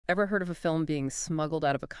Ever heard of a film being smuggled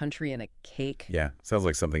out of a country in a cake? Yeah, sounds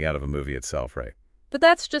like something out of a movie itself, right? But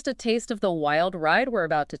that's just a taste of the wild ride we're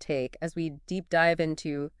about to take as we deep dive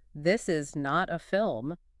into This Is Not a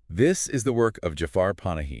Film. This is the work of Jafar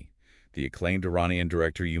Panahi, the acclaimed Iranian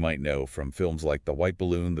director you might know from films like The White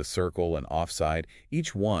Balloon, The Circle, and Offside,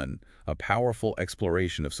 each one a powerful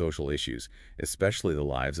exploration of social issues, especially the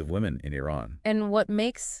lives of women in Iran. And what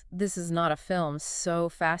makes This Is Not a Film so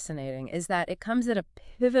fascinating is that it comes at a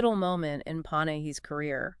pivotal moment in Panahi's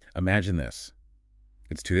career. Imagine this.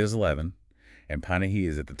 It's 2011, and Panahi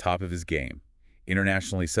is at the top of his game,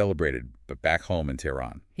 internationally celebrated, but back home in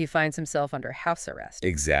Tehran. He finds himself under house arrest.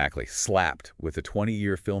 Exactly, slapped with a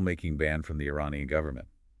 20-year filmmaking ban from the Iranian government.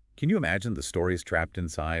 Can you imagine the stories trapped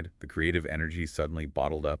inside, the creative energy suddenly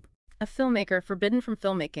bottled up? A filmmaker forbidden from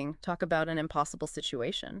filmmaking. Talk about an impossible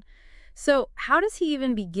situation. So how does he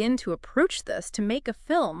even begin to approach this, to make a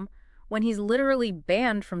film, when he's literally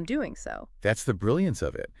banned from doing so? That's the brilliance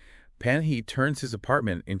of it. Panahi turns his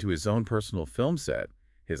apartment into his own personal film set,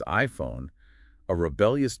 his iPhone, a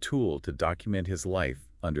rebellious tool to document his life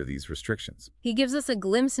under these restrictions. He gives us a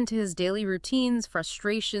glimpse into his daily routines,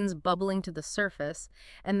 frustrations bubbling to the surface,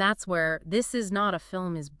 and that's where This Is Not a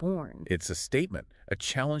Film is born. It's a statement, a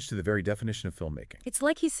challenge to the very definition of filmmaking. It's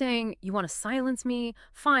like he's saying, you want to silence me?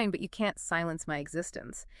 Fine, but you can't silence my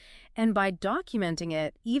existence. And by documenting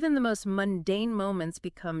it, even the most mundane moments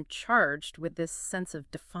become charged with this sense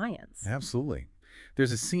of defiance. Absolutely.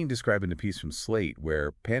 There's a scene described in a piece from Slate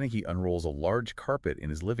where Panahi unrolls a large carpet in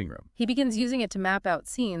his living room. He begins using it to map out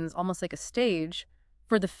scenes, almost like a stage,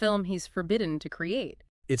 for the film he's forbidden to create.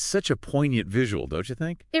 It's such a poignant visual, don't you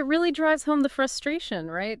think? It really drives home the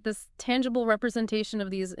frustration, right? This tangible representation of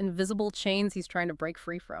these invisible chains he's trying to break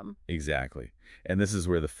free from. Exactly. And this is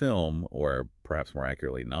where the film, or perhaps more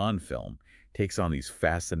accurately non-film, takes on these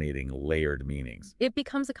fascinating layered meanings. It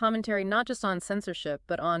becomes a commentary not just on censorship,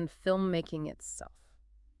 but on filmmaking itself.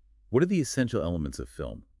 What are the essential elements of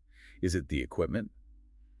film? Is it the equipment?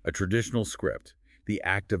 A traditional script? The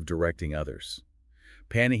act of directing others?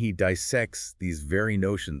 Panahi dissects these very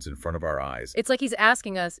notions in front of our eyes. It's like he's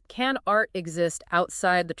asking us, can art exist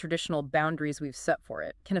outside the traditional boundaries we've set for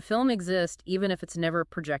it? Can a film exist even if it's never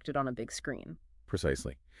projected on a big screen?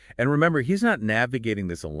 Precisely. And remember, he's not navigating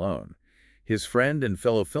this alone. His friend and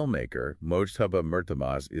fellow filmmaker, Mojtaba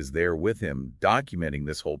Mertamaz, is there with him, documenting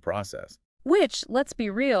this whole process. Which, let's be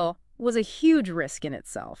real, was a huge risk in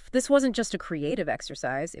itself. This wasn't just a creative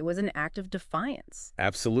exercise, it was an act of defiance.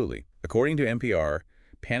 Absolutely. According to NPR,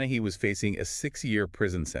 Panahi was facing a 6-year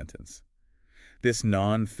prison sentence. This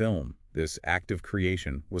non-film, this act of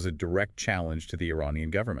creation, was a direct challenge to the Iranian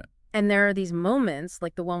government. And there are these moments,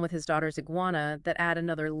 like the one with his daughter's iguana, that add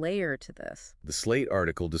another layer to this. The Slate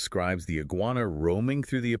article describes the iguana roaming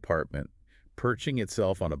through the apartment, perching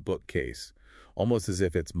itself on a bookcase, almost as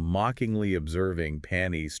if it's mockingly observing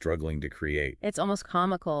Panahi struggling to create. It's almost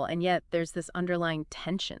comical, and yet there's this underlying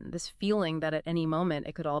tension, this feeling that at any moment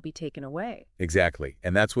it could all be taken away. Exactly.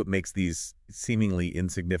 And that's what makes these seemingly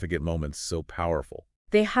insignificant moments so powerful.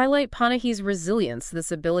 They highlight Panahi's resilience,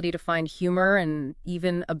 this ability to find humor and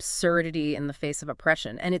even absurdity in the face of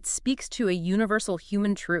oppression. And it speaks to a universal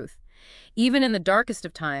human truth. Even in the darkest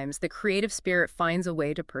of times, the creative spirit finds a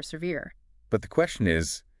way to persevere. But the question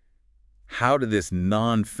is, how did this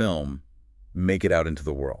non-film make it out into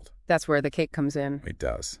the world? That's where the cake comes in. It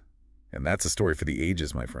does. And that's a story for the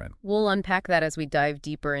ages, my friend. We'll unpack that as we dive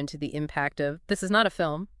deeper into the impact of This Is Not a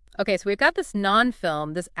Film. Okay, so we've got this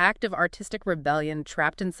non-film, this act of artistic rebellion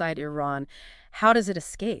trapped inside Iran. How does it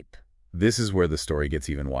escape? This is where the story gets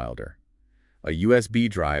even wilder. A USB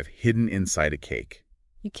drive hidden inside a cake.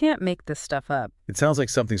 You can't make this stuff up. It sounds like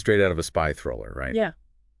something straight out of a spy thriller, right? Yeah.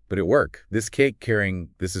 But it worked. This cake carrying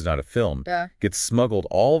This Is Not a Film gets smuggled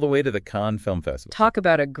all the way to the Cannes Film Festival. Talk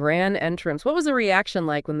about a grand entrance. What was the reaction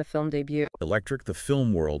like when the film debuted? Electric, the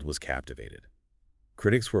film world was captivated.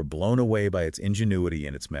 Critics were blown away by its ingenuity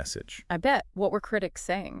and its message. I bet. What were critics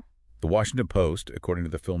saying? The Washington Post, according to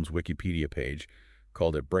the film's Wikipedia page,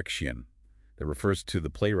 called it Brechtian. That refers to the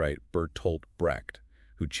playwright Bertolt Brecht,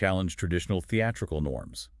 who challenged traditional theatrical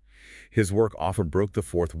norms. His work often broke the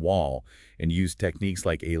fourth wall and used techniques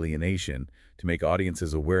like alienation to make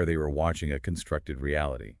audiences aware they were watching a constructed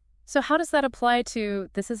reality. So how does that apply to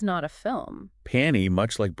This Is Not a Film? Panahi,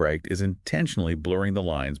 much like Brecht, is intentionally blurring the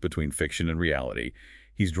lines between fiction and reality.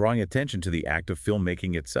 He's drawing attention to the act of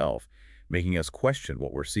filmmaking itself, making us question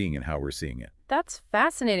what we're seeing and how we're seeing it. That's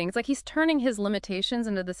fascinating. It's like he's turning his limitations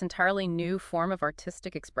into this entirely new form of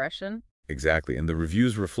artistic expression. Exactly, and the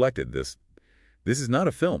reviews reflected this. This is not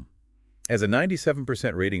a film. As a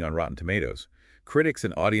 97% rating on Rotten Tomatoes, Critics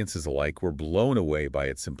and audiences alike were blown away by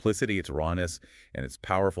its simplicity, its rawness, and its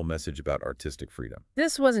powerful message about artistic freedom.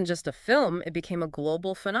 This wasn't just a film, it became a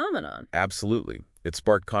global phenomenon. Absolutely. It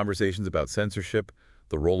sparked conversations about censorship,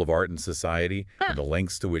 the role of art in society, and the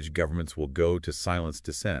lengths to which governments will go to silence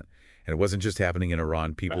dissent. And it wasn't just happening in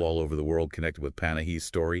Iran. People all over the world connected with Panahi's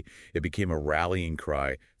story. It became a rallying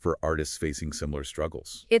cry for artists facing similar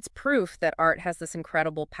struggles. It's proof that art has this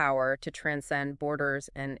incredible power to transcend borders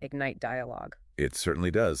and ignite dialogue. It certainly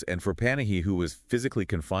does. And for Panahi, who was physically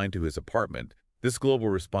confined to his apartment, this global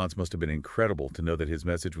response must have been incredible to know that his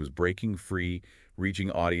message was breaking free, reaching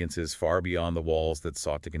audiences far beyond the walls that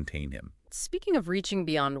sought to contain him. Speaking of reaching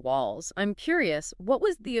beyond walls, I'm curious, what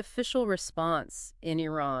was the official response in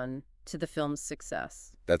Iran to the film's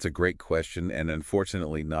success? That's a great question, and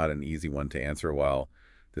unfortunately not an easy one to answer. While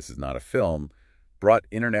this is not a film, brought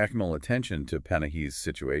international attention to Panahi's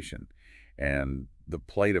situation and the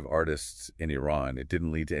plight of artists in Iran. It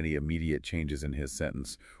didn't lead to any immediate changes in his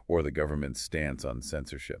sentence or the government's stance on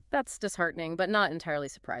censorship. That's disheartening, but not entirely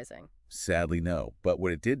surprising. Sadly, no. But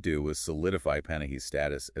what it did do was solidify Panahi's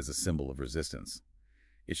status as a symbol of resistance.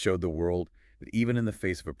 It showed the world that even in the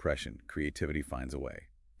face of oppression, creativity finds a way.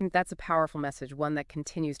 That's a powerful message, one that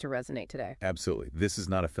continues to resonate today. Absolutely. This is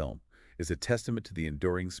not a film. It's a testament to the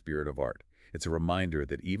enduring spirit of art. It's a reminder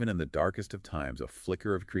that even in the darkest of times, a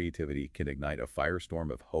flicker of creativity can ignite a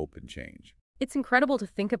firestorm of hope and change. It's incredible to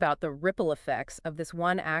think about the ripple effects of this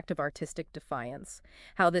one act of artistic defiance,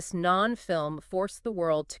 how this non-film forced the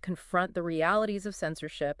world to confront the realities of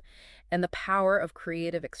censorship and the power of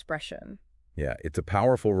creative expression. Yeah, it's a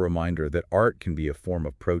powerful reminder that art can be a form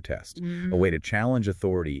of protest, a way to challenge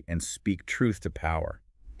authority and speak truth to power.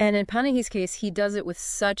 And in Panahi's case, he does it with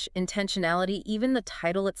such intentionality. Even the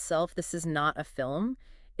title itself, "This is not a film,"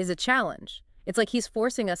 is a challenge. It's like he's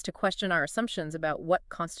forcing us to question our assumptions about what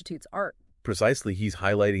constitutes art. Precisely, he's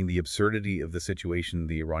highlighting the absurdity of the situation.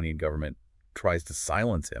 The Iranian government tries to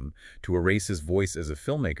silence him, to erase his voice as a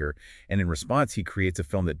filmmaker, and in response, he creates a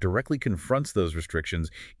film that directly confronts those restrictions,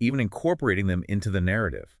 even incorporating them into the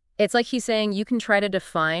narrative. It's like he's saying, you can try to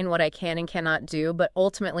define what I can and cannot do, but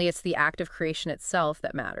ultimately it's the act of creation itself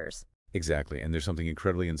that matters. Exactly, and there's something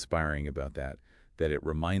incredibly inspiring about that it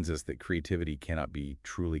reminds us that creativity cannot be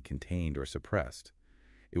truly contained or suppressed.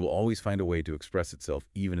 It will always find a way to express itself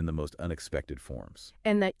even in the most unexpected forms.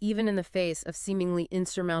 And that even in the face of seemingly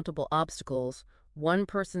insurmountable obstacles, one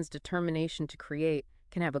person's determination to create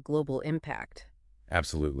can have a global impact.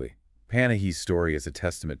 Absolutely. Panahi's story is a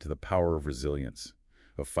testament to the power of resilience,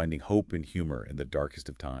 of finding hope and humor in the darkest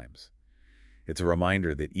of times. It's a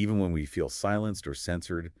reminder that even when we feel silenced or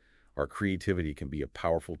censored, our creativity can be a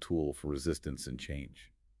powerful tool for resistance and change.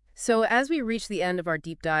 So as we reach the end of our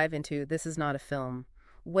deep dive into This Is Not a Film,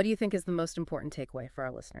 what do you think is the most important takeaway for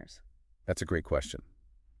our listeners? That's a great question.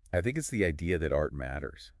 I think it's the idea that art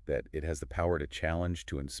matters, that it has the power to challenge,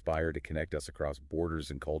 to inspire, to connect us across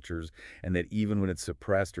borders and cultures, and that even when it's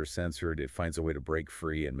suppressed or censored, it finds a way to break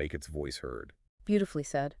free and make its voice heard. Beautifully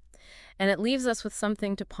said. And it leaves us with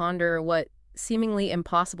something to ponder: what seemingly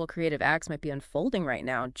impossible creative acts might be unfolding right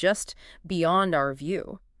now, just beyond our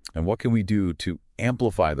view. And what can we do to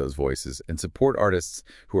amplify those voices and support artists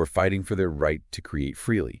who are fighting for their right to create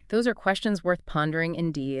freely? Those are questions worth pondering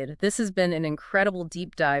indeed. This has been an incredible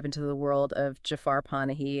deep dive into the world of Jafar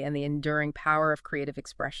Panahi and the enduring power of creative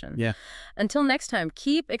expression. Yeah. Until next time,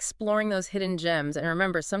 keep exploring those hidden gems. And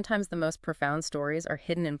remember, sometimes the most profound stories are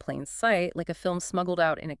hidden in plain sight, like a film smuggled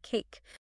out in a cake.